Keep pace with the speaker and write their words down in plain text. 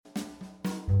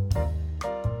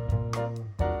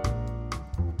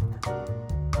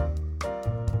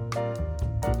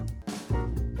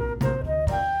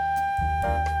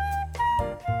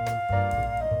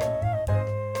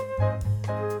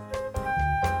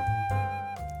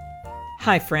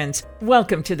Hi, friends.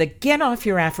 Welcome to the Get Off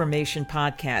Your Affirmation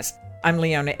podcast. I'm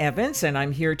Leona Evans, and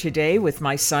I'm here today with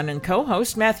my son and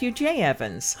co-host, Matthew J.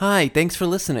 Evans. Hi, thanks for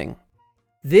listening.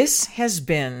 This has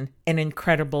been an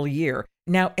incredible year.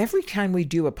 Now, every time we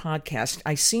do a podcast,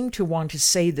 I seem to want to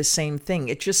say the same thing.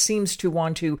 It just seems to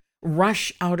want to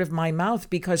rush out of my mouth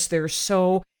because there's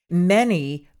so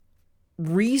many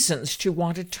reasons to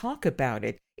want to talk about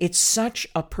it. It's such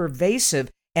a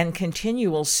pervasive and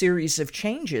continual series of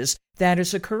changes that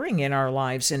is occurring in our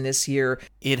lives in this year.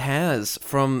 It has.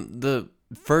 From the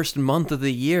first month of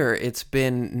the year, it's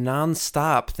been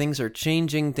nonstop. Things are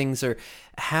changing. Things are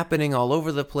happening all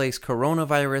over the place.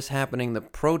 Coronavirus happening, the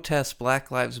protests, Black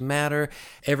Lives Matter,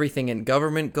 everything in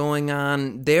government going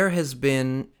on. There has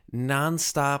been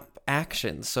nonstop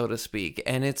action, so to speak,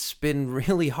 and it's been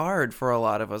really hard for a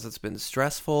lot of us. It's been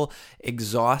stressful,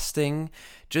 exhausting.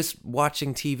 Just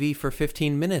watching TV for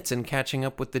 15 minutes and catching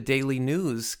up with the daily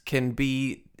news can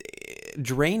be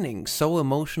draining, so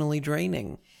emotionally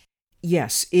draining.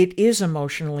 Yes, it is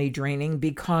emotionally draining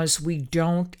because we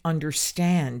don't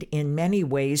understand in many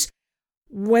ways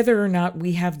whether or not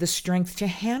we have the strength to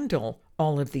handle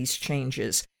all of these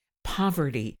changes.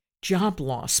 Poverty, job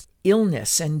loss,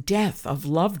 illness and death of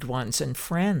loved ones and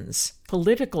friends,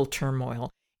 political turmoil,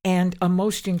 and a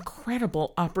most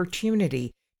incredible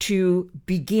opportunity to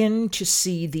begin to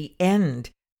see the end,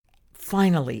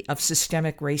 finally, of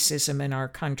systemic racism in our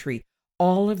country.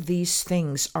 All of these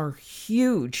things are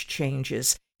huge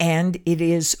changes, and it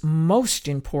is most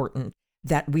important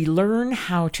that we learn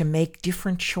how to make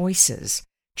different choices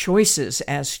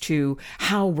as to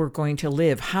how we're going to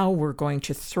live, how we're going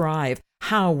to thrive,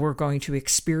 how we're going to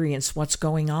experience what's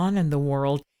going on in the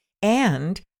world,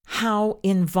 and how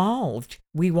involved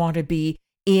we want to be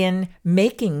in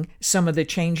making some of the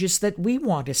changes that we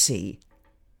want to see.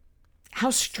 How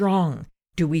strong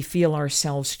do we feel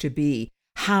ourselves to be?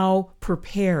 How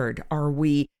prepared are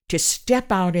we to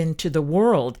step out into the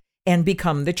world and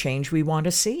become the change we want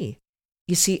to see?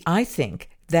 You see, I think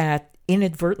that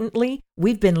inadvertently,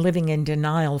 we've been living in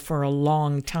denial for a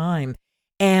long time.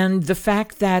 And the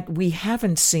fact that we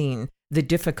haven't seen the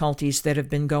difficulties that have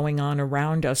been going on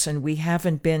around us, and we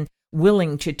haven't been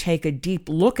willing to take a deep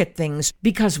look at things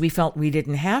because we felt we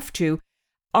didn't have to,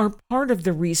 are part of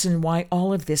the reason why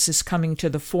all of this is coming to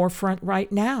the forefront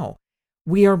right now.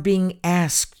 We are being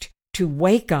asked to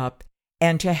wake up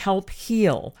and to help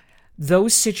heal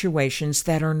those situations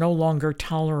that are no longer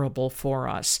tolerable for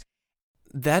us.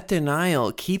 That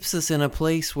denial keeps us in a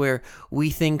place where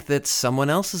we think that someone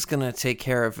else is going to take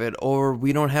care of it, or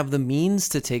we don't have the means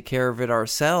to take care of it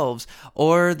ourselves,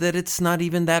 or that it's not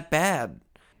even that bad.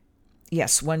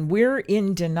 Yes, when we're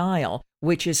in denial,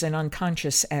 which is an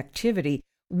unconscious activity,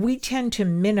 we tend to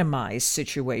minimize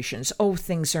situations. Oh,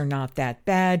 things are not that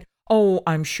bad. Oh,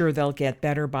 I'm sure they'll get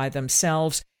better by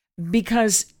themselves.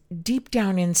 Because deep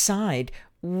down inside,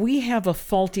 we have a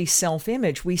faulty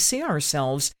self-image. We see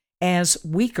ourselves as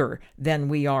weaker than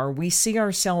we are. We see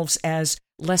ourselves as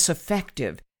less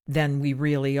effective than we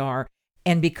really are.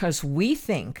 And because we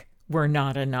think we're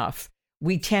not enough,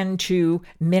 we tend to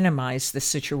minimize the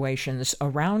situations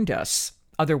around us.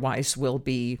 Otherwise, we'll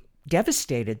be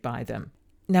devastated by them.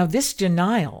 Now, this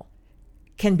denial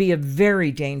can be a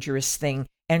very dangerous thing.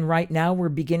 And right now, we're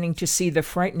beginning to see the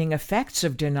frightening effects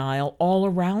of denial all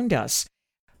around us.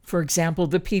 For example,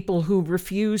 the people who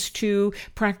refuse to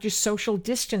practice social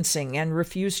distancing and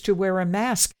refuse to wear a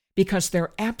mask because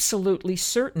they're absolutely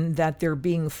certain that they're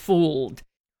being fooled,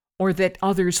 or that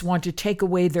others want to take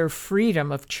away their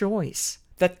freedom of choice,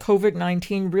 that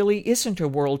COVID-19 really isn't a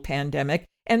world pandemic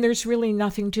and there's really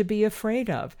nothing to be afraid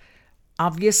of.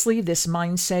 Obviously, this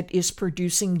mindset is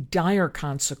producing dire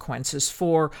consequences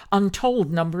for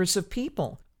untold numbers of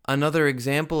people. Another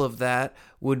example of that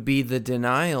would be the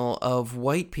denial of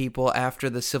white people after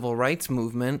the civil rights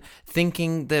movement,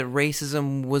 thinking that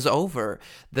racism was over,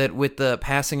 that with the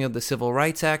passing of the Civil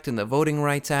Rights Act and the Voting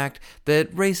Rights Act,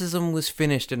 that racism was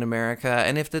finished in America,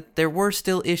 and if there were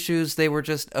still issues, they were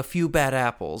just a few bad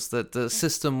apples, that the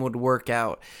system would work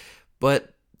out.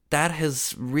 But that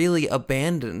has really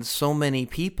abandoned so many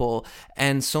people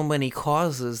and so many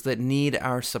causes that need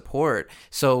our support.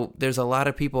 So there's a lot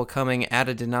of people coming out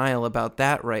of denial about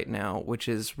that right now, which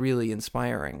is really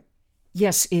inspiring.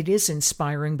 Yes, it is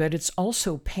inspiring, but it's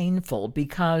also painful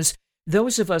because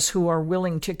those of us who are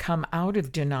willing to come out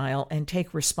of denial and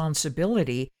take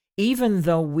responsibility, even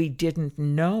though we didn't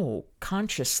know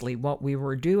consciously what we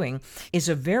were doing, is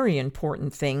a very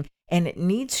important thing, and it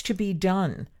needs to be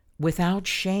done without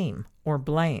shame or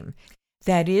blame.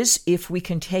 That is, if we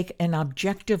can take an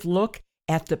objective look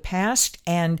at the past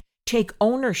and take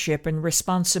ownership and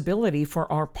responsibility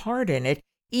for our part in it,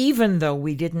 even though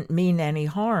we didn't mean any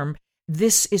harm,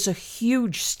 this is a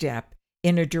huge step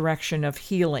in a direction of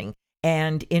healing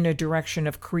and in a direction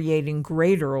of creating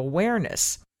greater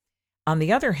awareness. On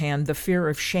the other hand, the fear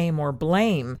of shame or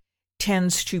blame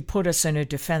tends to put us in a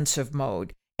defensive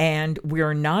mode, and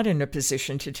we're not in a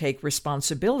position to take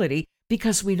responsibility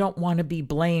because we don't want to be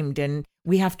blamed, and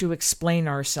we have to explain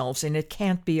ourselves, and it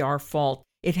can't be our fault.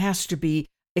 It has to be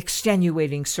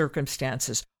extenuating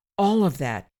circumstances. All of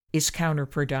that is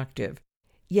counterproductive.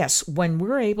 Yes, when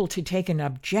we're able to take an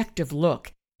objective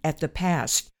look at the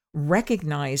past,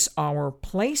 recognize our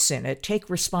place in it, take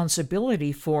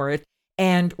responsibility for it,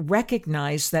 and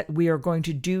recognize that we are going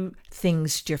to do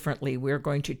things differently. We're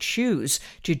going to choose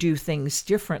to do things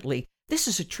differently. This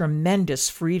is a tremendous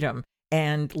freedom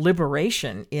and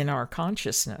liberation in our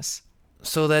consciousness.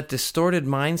 So that distorted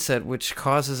mindset which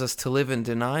causes us to live in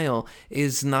denial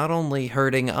is not only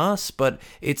hurting us, but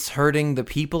it's hurting the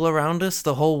people around us,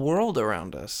 the whole world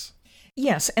around us.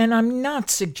 Yes, and I'm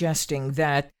not suggesting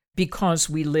that because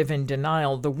we live in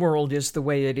denial, the world is the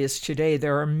way it is today.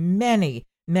 There are many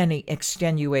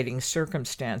extenuating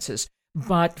circumstances.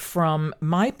 But from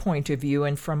my point of view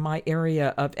and from my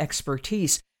area of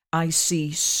expertise, I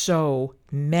see so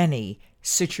many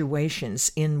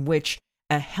situations in which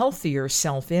a healthier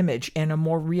self-image and a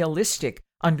more realistic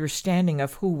understanding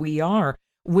of who we are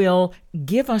will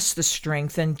give us the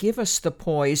strength and give us the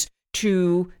poise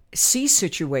to see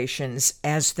situations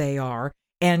as they are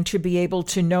and to be able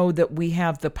to know that we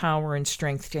have the power and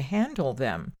strength to handle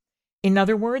them. In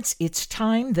other words, it's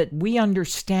time that we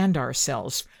understand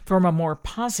ourselves from a more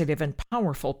positive and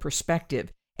powerful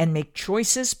perspective and make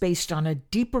choices based on a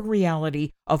deeper reality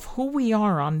of who we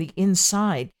are on the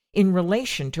inside in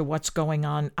relation to what's going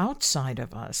on outside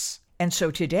of us. And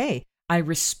so today, I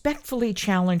respectfully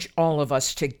challenge all of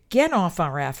us to get off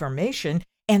our affirmation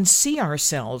and see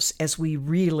ourselves as we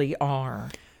really are.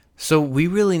 So we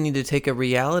really need to take a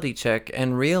reality check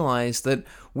and realize that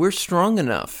we're strong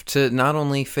enough to not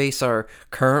only face our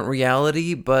current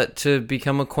reality, but to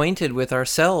become acquainted with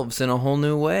ourselves in a whole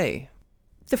new way.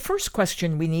 The first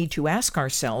question we need to ask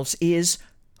ourselves is,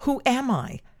 who am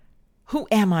I? Who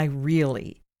am I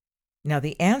really? Now,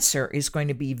 the answer is going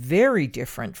to be very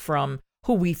different from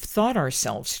who we've thought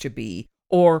ourselves to be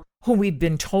or who we've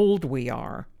been told we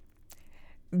are.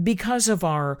 Because of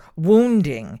our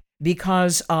wounding,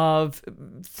 because of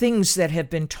things that have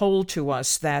been told to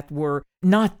us that were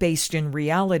not based in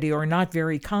reality or not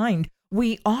very kind,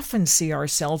 we often see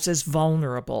ourselves as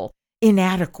vulnerable,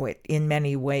 inadequate in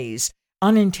many ways,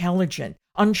 unintelligent,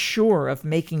 unsure of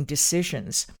making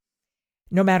decisions.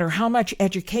 No matter how much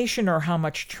education or how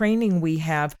much training we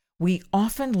have, we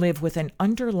often live with an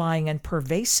underlying and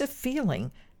pervasive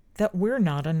feeling that we're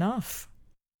not enough.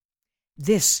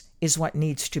 This is what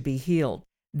needs to be healed.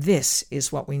 This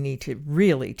is what we need to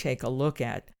really take a look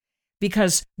at.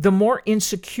 Because the more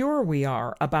insecure we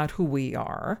are about who we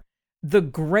are, the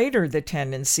greater the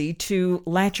tendency to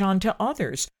latch on to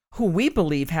others who we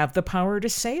believe have the power to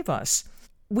save us.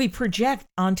 We project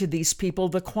onto these people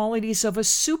the qualities of a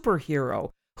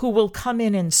superhero who will come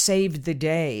in and save the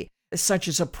day, such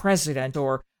as a president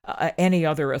or any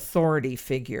other authority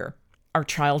figure. Our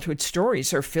childhood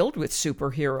stories are filled with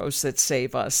superheroes that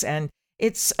save us, and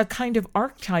it's a kind of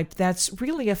archetype that's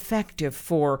really effective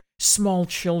for small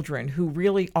children who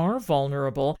really are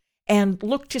vulnerable and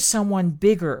look to someone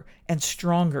bigger and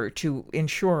stronger to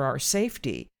ensure our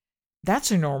safety.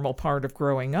 That's a normal part of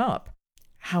growing up.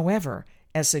 However,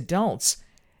 as adults,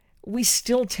 we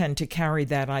still tend to carry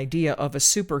that idea of a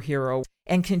superhero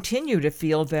and continue to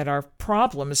feel that our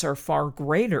problems are far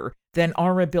greater than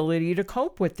our ability to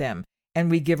cope with them, and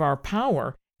we give our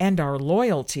power and our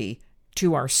loyalty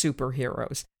to our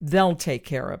superheroes. They'll take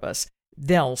care of us.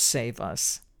 They'll save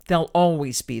us. They'll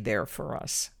always be there for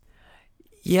us.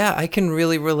 Yeah, I can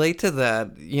really relate to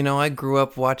that. You know, I grew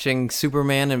up watching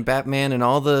Superman and Batman and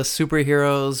all the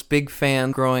superheroes, big fan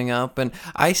growing up, and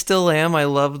I still am. I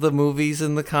love the movies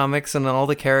and the comics and all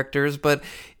the characters, but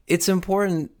it's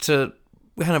important to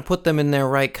kind of put them in their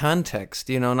right context,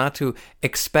 you know, not to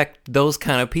expect those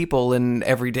kind of people in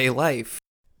everyday life.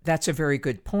 That's a very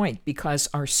good point, because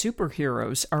our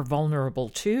superheroes are vulnerable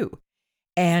too.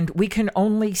 And we can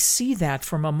only see that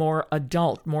from a more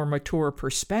adult, more mature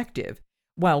perspective.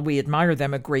 While we admire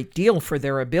them a great deal for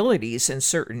their abilities in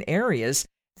certain areas,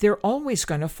 they're always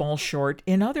going to fall short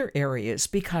in other areas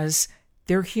because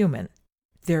they're human.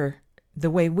 They're the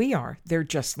way we are. They're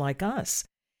just like us.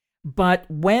 But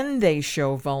when they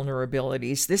show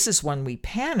vulnerabilities, this is when we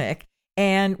panic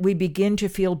and we begin to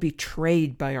feel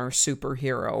betrayed by our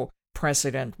superhero,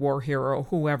 president, war hero,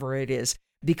 whoever it is,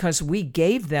 because we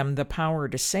gave them the power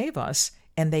to save us,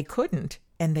 and they couldn't,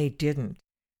 and they didn't.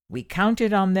 We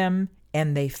counted on them,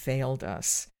 and they failed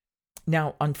us.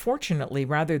 Now, unfortunately,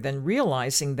 rather than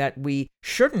realizing that we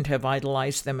shouldn't have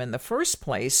idolized them in the first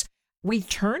place, we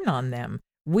turn on them.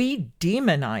 We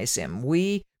demonize him.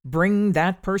 We bring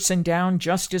that person down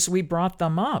just as we brought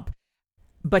them up.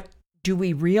 But do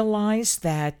we realize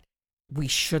that we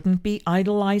shouldn't be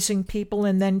idolizing people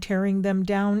and then tearing them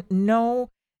down? No,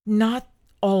 not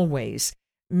always.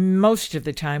 Most of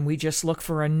the time, we just look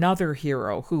for another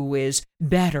hero who is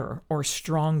better or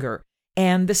stronger,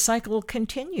 and the cycle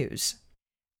continues.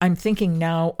 I'm thinking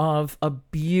now of a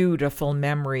beautiful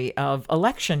memory of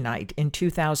election night in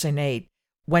 2008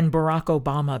 when Barack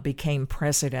Obama became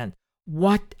president.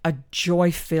 What a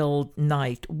joy-filled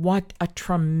night. What a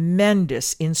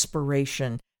tremendous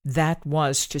inspiration that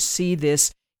was to see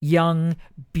this young,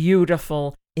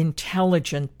 beautiful,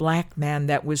 intelligent black man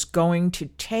that was going to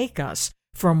take us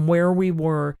from where we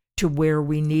were to where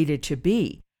we needed to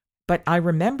be. But I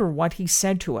remember what he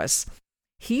said to us.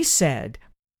 He said,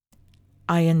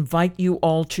 "I invite you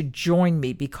all to join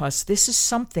me because this is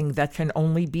something that can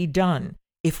only be done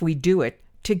if we do it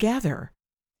together."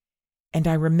 And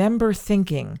I remember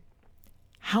thinking,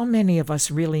 how many of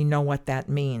us really know what that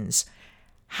means?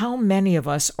 How many of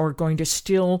us are going to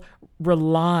still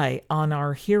rely on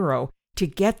our hero to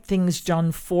get things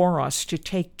done for us, to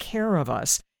take care of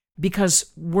us,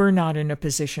 because we're not in a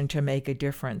position to make a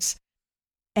difference?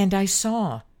 And I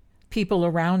saw people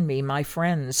around me, my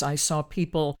friends, I saw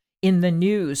people in the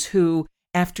news who,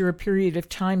 after a period of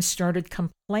time, started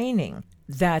complaining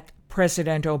that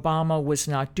President Obama was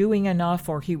not doing enough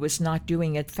or he was not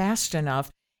doing it fast enough.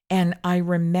 And I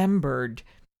remembered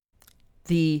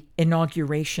the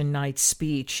inauguration night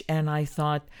speech, and I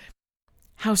thought,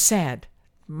 how sad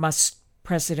must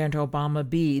President Obama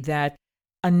be that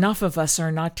enough of us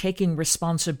are not taking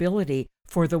responsibility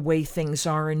for the way things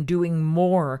are and doing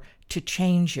more to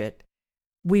change it.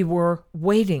 We were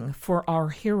waiting for our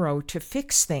hero to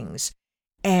fix things,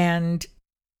 and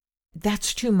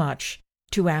that's too much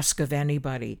to ask of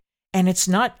anybody. And it's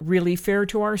not really fair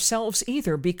to ourselves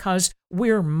either, because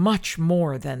we're much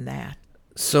more than that.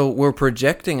 So we're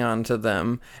projecting onto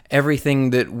them everything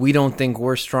that we don't think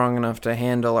we're strong enough to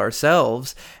handle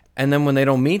ourselves. And then when they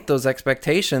don't meet those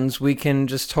expectations, we can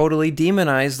just totally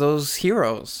demonize those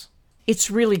heroes.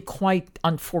 It's really quite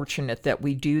unfortunate that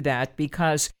we do that,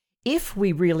 because if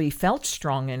we really felt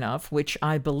strong enough, which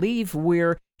I believe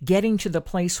we're getting to the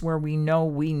place where we know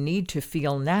we need to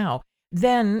feel now,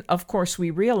 then, of course,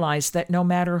 we realize that no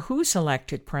matter who's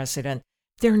elected president,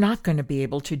 they're not going to be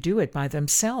able to do it by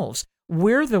themselves.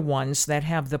 We're the ones that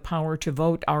have the power to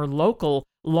vote our local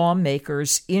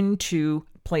lawmakers into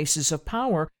places of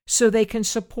power so they can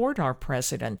support our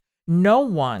president. No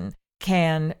one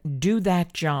can do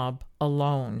that job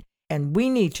alone. And we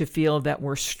need to feel that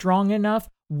we're strong enough,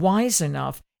 wise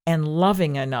enough, and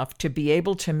loving enough to be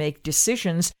able to make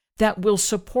decisions that will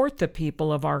support the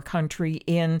people of our country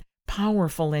in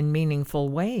powerful and meaningful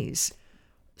ways.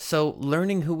 So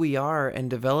learning who we are and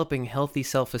developing healthy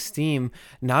self-esteem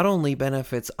not only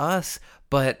benefits us,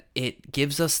 but it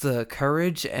gives us the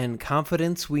courage and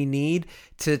confidence we need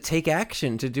to take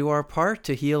action, to do our part,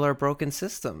 to heal our broken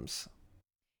systems.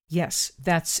 Yes,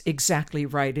 that's exactly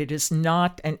right. It is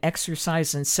not an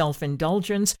exercise in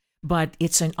self-indulgence, but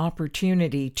it's an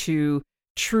opportunity to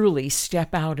truly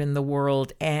step out in the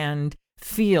world and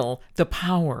feel the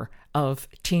power of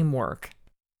teamwork.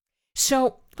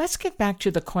 So let's get back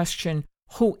to the question,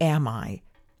 who am I?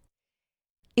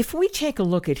 If we take a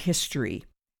look at history,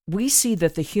 we see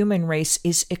that the human race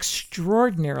is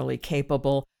extraordinarily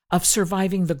capable of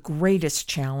surviving the greatest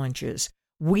challenges.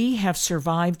 We have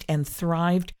survived and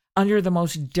thrived under the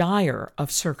most dire of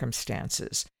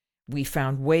circumstances. We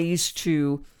found ways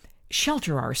to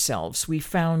shelter ourselves. We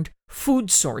found food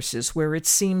sources where it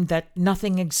seemed that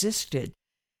nothing existed.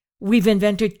 We've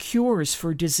invented cures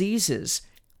for diseases.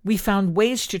 We found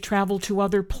ways to travel to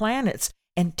other planets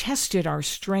and tested our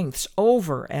strengths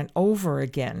over and over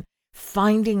again,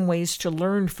 finding ways to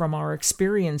learn from our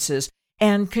experiences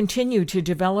and continue to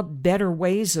develop better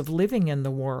ways of living in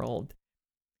the world.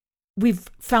 We've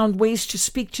found ways to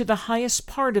speak to the highest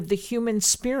part of the human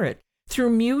spirit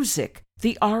through music,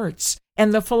 the arts,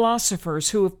 and the philosophers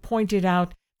who have pointed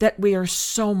out that we are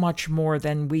so much more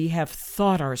than we have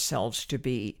thought ourselves to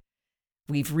be.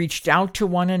 We've reached out to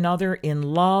one another in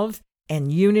love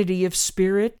and unity of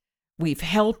spirit. We've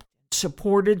helped,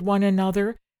 supported one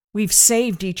another. We've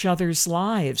saved each other's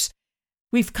lives.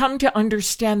 We've come to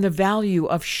understand the value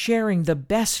of sharing the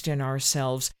best in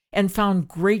ourselves and found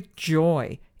great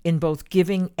joy in both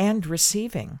giving and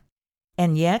receiving.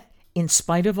 And yet, in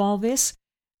spite of all this,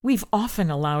 we've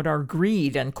often allowed our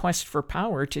greed and quest for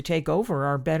power to take over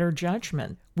our better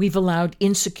judgment. We've allowed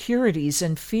insecurities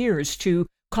and fears to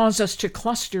cause us to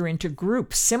cluster into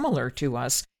groups similar to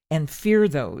us and fear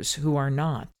those who are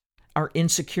not. Our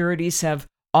insecurities have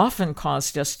often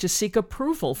caused us to seek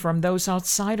approval from those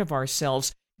outside of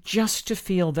ourselves just to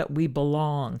feel that we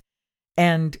belong.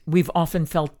 And we've often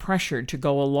felt pressured to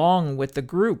go along with the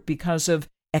group because of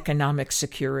economic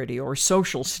security or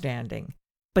social standing.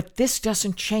 But this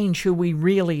doesn't change who we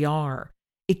really are.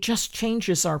 It just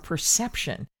changes our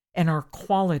perception and our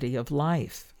quality of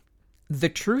life. The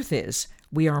truth is,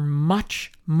 we are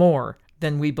much more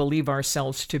than we believe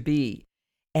ourselves to be.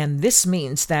 And this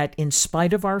means that in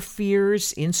spite of our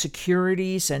fears,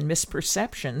 insecurities, and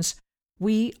misperceptions,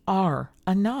 we are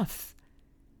enough.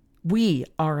 We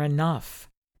are enough.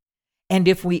 And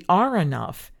if we are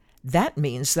enough, that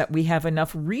means that we have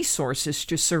enough resources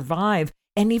to survive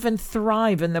and even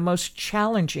thrive in the most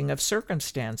challenging of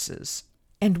circumstances.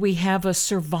 And we have a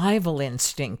survival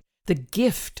instinct, the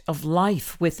gift of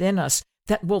life within us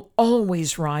that will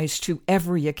always rise to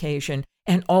every occasion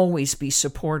and always be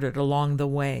supported along the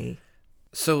way.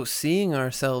 So seeing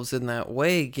ourselves in that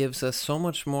way gives us so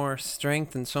much more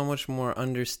strength and so much more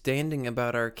understanding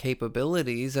about our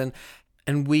capabilities, and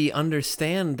we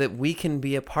understand that we can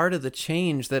be a part of the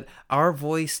change, that our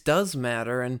voice does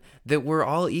matter, and that we're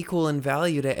all equal in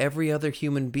value to every other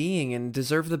human being and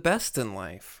deserve the best in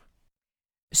life.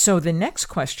 So the next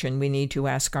question we need to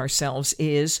ask ourselves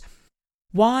is,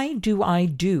 why do I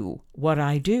do what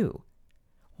I do?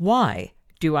 Why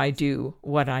do I do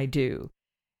what I do?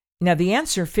 Now, the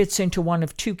answer fits into one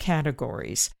of two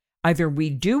categories. Either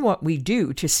we do what we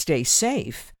do to stay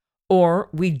safe, or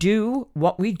we do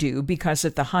what we do because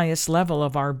at the highest level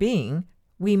of our being,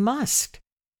 we must.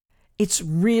 It's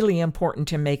really important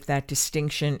to make that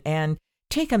distinction and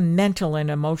take a mental and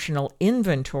emotional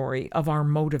inventory of our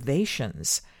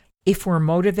motivations. If we're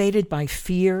motivated by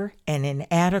fear and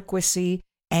inadequacy,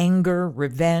 anger,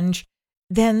 revenge,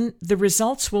 then the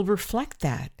results will reflect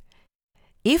that.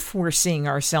 If we're seeing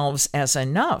ourselves as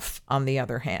enough, on the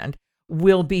other hand,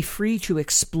 we'll be free to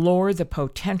explore the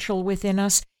potential within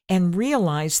us and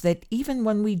realize that even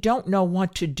when we don't know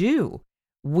what to do,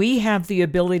 we have the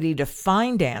ability to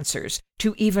find answers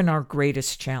to even our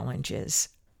greatest challenges.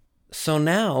 So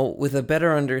now, with a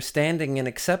better understanding and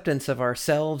acceptance of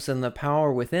ourselves and the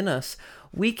power within us,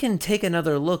 we can take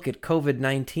another look at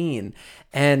COVID-19,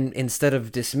 and instead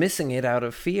of dismissing it out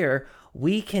of fear,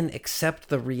 we can accept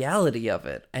the reality of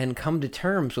it and come to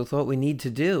terms with what we need to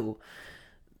do.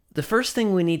 The first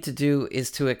thing we need to do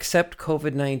is to accept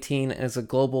COVID-19 as a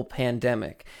global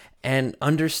pandemic and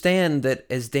understand that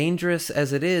as dangerous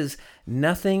as it is,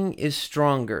 nothing is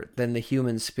stronger than the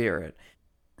human spirit.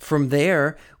 From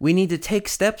there, we need to take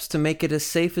steps to make it as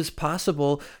safe as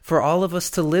possible for all of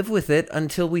us to live with it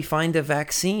until we find a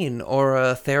vaccine or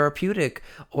a therapeutic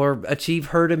or achieve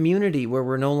herd immunity where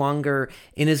we're no longer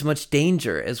in as much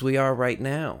danger as we are right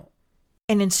now.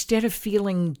 And instead of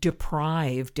feeling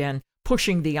deprived and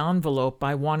pushing the envelope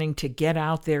by wanting to get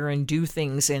out there and do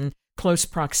things in close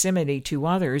proximity to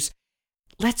others,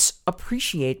 let's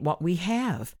appreciate what we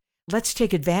have. Let's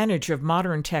take advantage of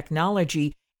modern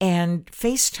technology and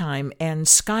FaceTime and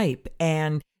Skype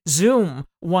and Zoom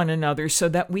one another so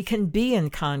that we can be in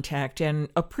contact and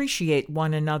appreciate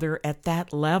one another at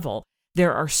that level.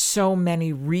 There are so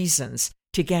many reasons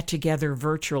to get together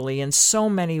virtually in so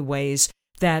many ways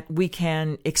that we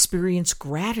can experience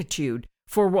gratitude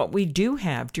for what we do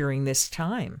have during this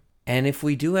time. And if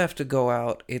we do have to go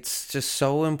out, it's just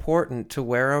so important to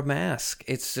wear a mask.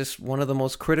 It's just one of the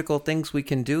most critical things we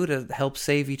can do to help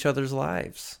save each other's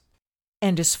lives.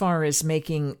 And as far as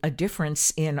making a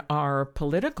difference in our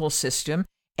political system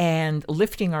and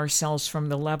lifting ourselves from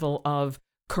the level of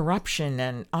corruption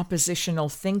and oppositional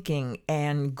thinking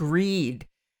and greed,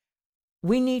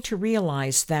 we need to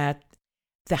realize that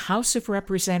the House of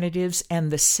Representatives and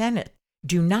the Senate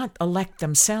do not elect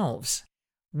themselves.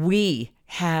 We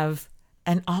have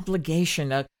an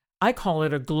obligation, I call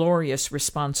it a glorious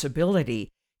responsibility,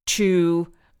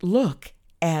 to look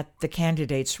at the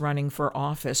candidates running for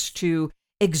office, to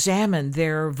examine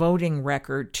their voting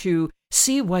record, to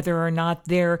see whether or not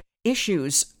their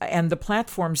issues and the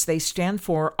platforms they stand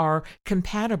for are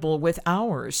compatible with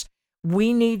ours.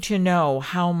 We need to know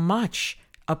how much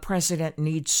a president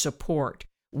needs support.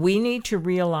 We need to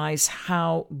realize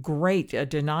how great a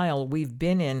denial we've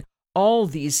been in all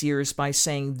these years by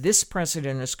saying this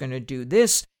president is going to do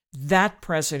this, that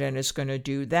president is going to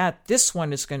do that, this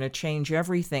one is going to change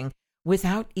everything,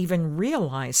 without even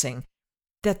realizing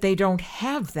that they don't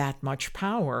have that much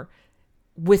power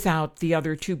without the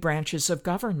other two branches of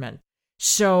government.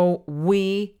 So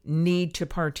we need to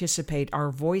participate.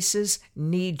 Our voices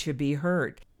need to be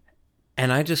heard.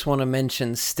 And I just want to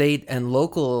mention state and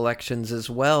local elections as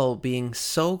well being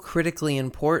so critically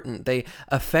important. They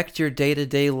affect your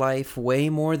day-to-day life way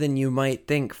more than you might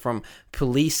think, from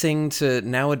policing to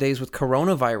nowadays with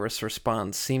coronavirus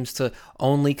response seems to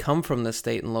only come from the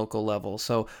state and local level.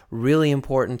 So really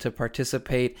important to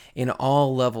participate in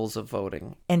all levels of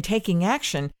voting. And taking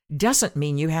action doesn't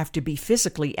mean you have to be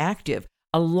physically active.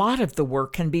 A lot of the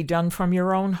work can be done from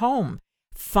your own home.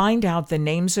 Find out the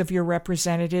names of your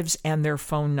representatives and their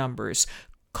phone numbers.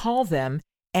 Call them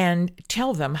and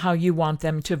tell them how you want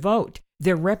them to vote.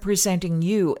 They're representing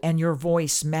you, and your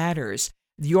voice matters.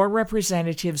 Your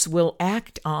representatives will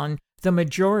act on the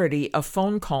majority of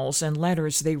phone calls and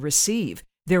letters they receive.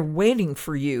 They're waiting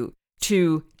for you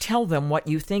to tell them what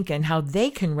you think and how they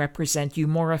can represent you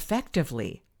more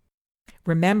effectively.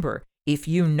 Remember, if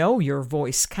you know your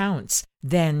voice counts,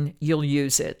 then you'll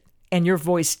use it. And your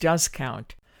voice does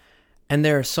count. And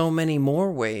there are so many more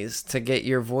ways to get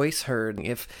your voice heard.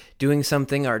 If doing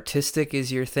something artistic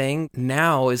is your thing,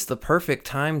 now is the perfect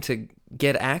time to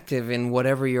get active in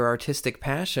whatever your artistic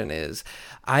passion is.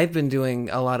 I've been doing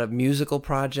a lot of musical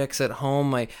projects at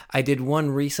home. I did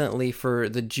one recently for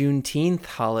the Juneteenth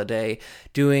holiday,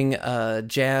 doing a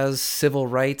jazz civil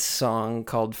rights song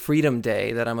called Freedom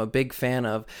Day that I'm a big fan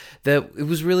of. That it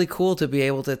was really cool to be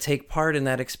able to take part in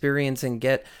that experience and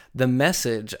get the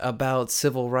message about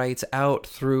civil rights out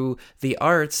through the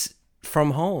arts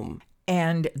from home.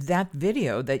 And that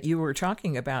video that you were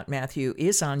talking about, Matthew,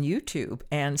 is on YouTube.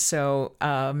 And so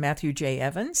Matthew J.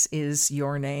 Evans is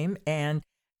your name. And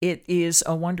it is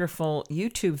a wonderful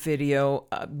YouTube video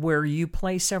where you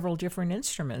play several different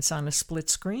instruments on a split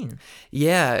screen.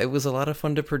 Yeah, it was a lot of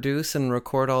fun to produce and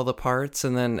record all the parts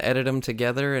and then edit them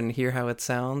together and hear how it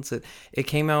sounds. It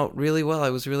came out really well.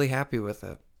 I was really happy with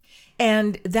it.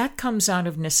 And that comes out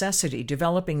of necessity.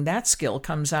 Developing that skill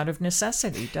comes out of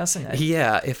necessity, doesn't it?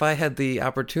 Yeah, if I had the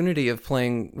opportunity of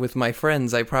playing with my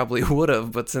friends, I probably would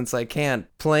have. But since I can't,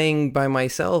 playing by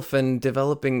myself and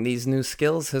developing these new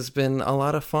skills has been a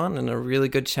lot of fun and a really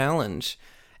good challenge.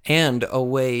 And a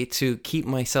way to keep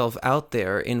myself out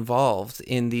there involved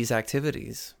in these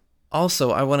activities.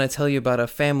 Also, I want to tell you about a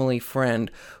family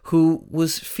friend who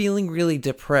was feeling really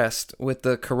depressed with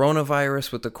the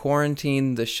coronavirus, with the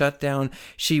quarantine, the shutdown.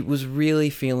 She was really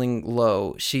feeling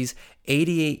low. She's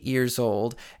 88 years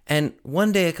old, and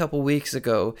one day a couple weeks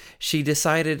ago, she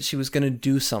decided she was going to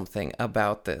do something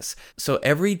about this. So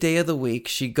every day of the week,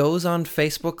 she goes on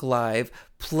Facebook Live,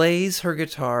 plays her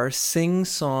guitar, sings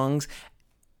songs.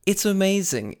 It's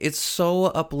amazing. It's so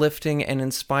uplifting and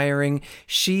inspiring.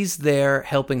 She's there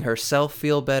helping herself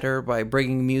feel better by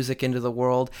bringing music into the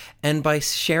world, and by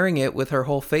sharing it with her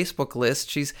whole Facebook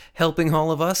list, she's helping all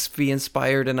of us be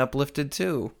inspired and uplifted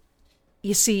too.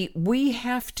 You see, we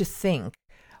have to think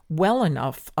well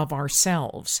enough of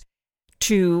ourselves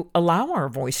to allow our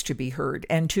voice to be heard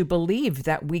and to believe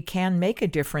that we can make a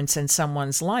difference in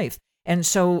someone's life. And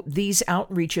so these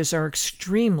outreaches are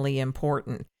extremely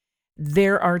important.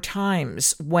 There are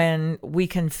times when we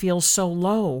can feel so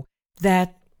low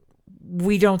that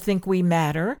we don't think we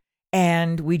matter,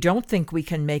 and we don't think we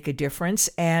can make a difference,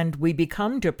 and we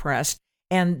become depressed.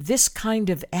 And this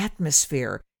kind of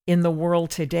atmosphere in the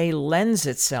world today lends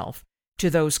itself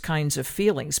to those kinds of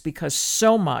feelings, because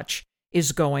so much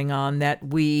is going on that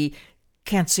we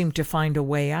can't seem to find a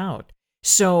way out.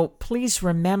 So please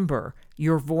remember,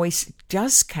 your voice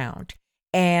does count.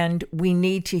 And we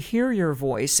need to hear your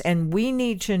voice, and we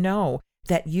need to know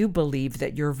that you believe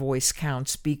that your voice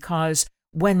counts, because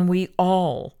when we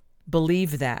all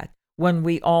believe that, when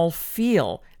we all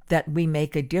feel that we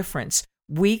make a difference,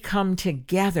 we come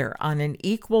together on an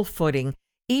equal footing,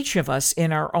 each of us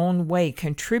in our own way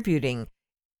contributing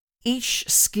each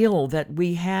skill that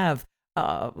we have,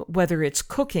 whether it's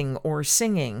cooking or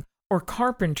singing or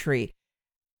carpentry.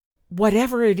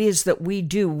 Whatever it is that we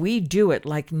do it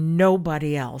like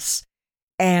nobody else.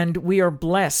 And we are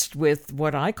blessed with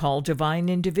what I call divine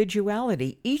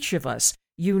individuality, each of us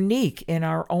unique in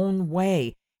our own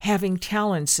way, having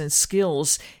talents and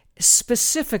skills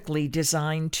specifically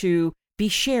designed to be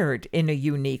shared in a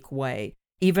unique way.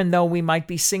 Even though we might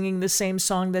be singing the same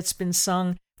song that's been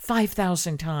sung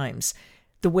 5,000 times,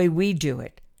 the way we do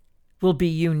it will be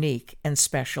unique and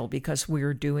special because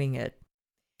we're doing it.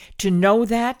 To know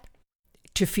that,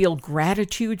 to feel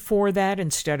gratitude for that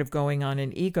instead of going on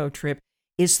an ego trip,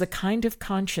 is the kind of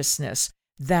consciousness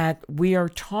that we are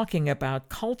talking about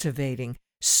cultivating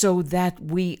so that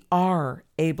we are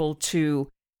able to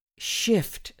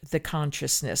shift the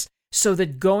consciousness so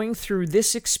that going through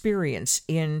this experience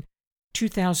in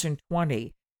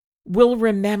 2020, we'll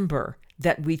remember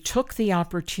that we took the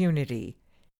opportunity,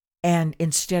 and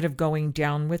instead of going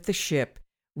down with the ship,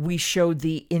 we showed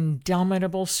the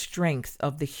indomitable strength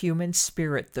of the human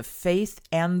spirit, the faith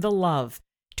and the love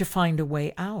to find a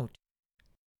way out.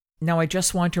 Now, I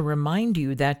just want to remind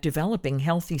you that developing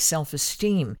healthy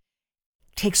self-esteem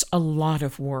takes a lot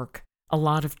of work, a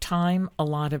lot of time, a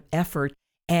lot of effort,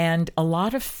 and a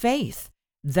lot of faith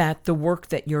that the work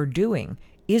that you're doing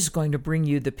is going to bring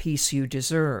you the peace you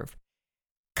deserve.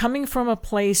 Coming from a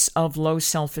place of low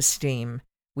self-esteem,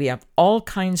 we have all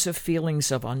kinds of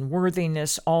feelings of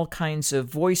unworthiness, all kinds of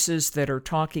voices that are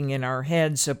talking in our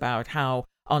heads about how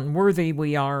unworthy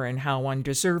we are and how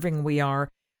undeserving we are.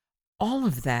 All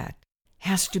of that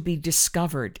has to be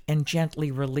discovered and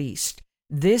gently released.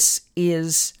 This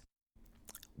is,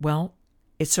 well,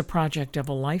 it's a project of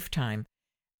a lifetime.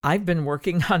 I've been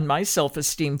working on my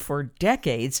self-esteem for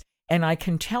decades, and I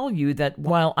can tell you that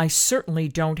while I certainly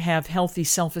don't have healthy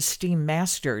self-esteem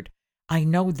mastered, I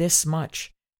know this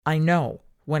much. I know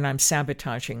when I'm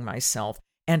sabotaging myself,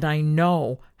 and I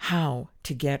know how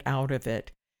to get out of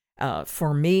it.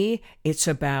 For me, it's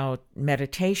about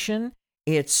meditation.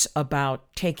 It's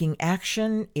about taking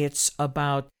action. It's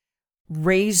about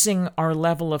raising our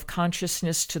level of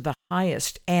consciousness to the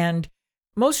highest. And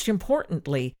most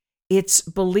importantly, it's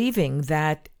believing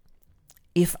that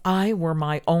if I were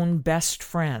my own best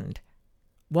friend,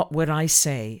 what would I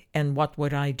say and what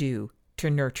would I do to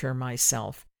nurture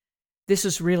myself? This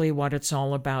is really what it's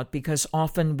all about, because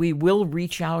often we will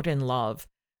reach out in love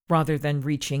rather than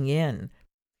reaching in.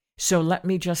 So let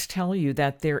me just tell you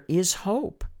that there is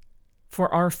hope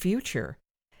for our future.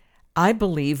 I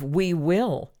believe we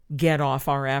will get off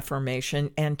our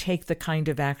affirmation and take the kind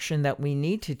of action that we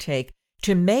need to take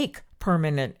to make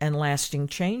permanent and lasting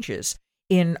changes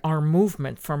in our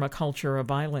movement from a culture of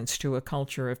violence to a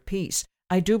culture of peace.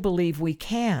 I do believe we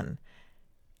can,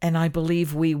 and I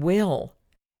believe we will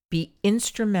be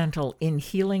instrumental in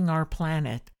healing our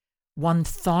planet, one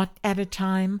thought at a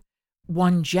time,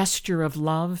 one gesture of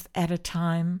love at a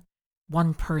time,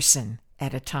 one person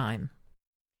at a time.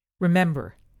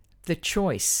 Remember, the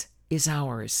choice is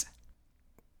ours.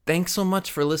 Thanks so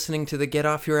much for listening to the Get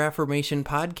Off Your Affirmation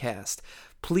podcast.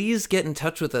 Please get in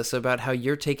touch with us about how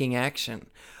you're taking action.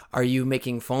 Are you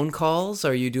making phone calls?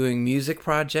 Are you doing music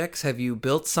projects? Have you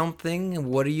built something?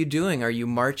 What are you doing? Are you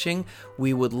marching?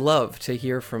 We would love to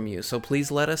hear from you, so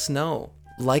please let us know.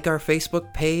 Like our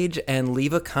Facebook page and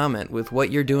leave a comment with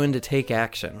what you're doing to take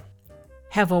action.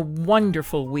 Have a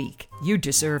wonderful week. You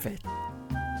deserve it.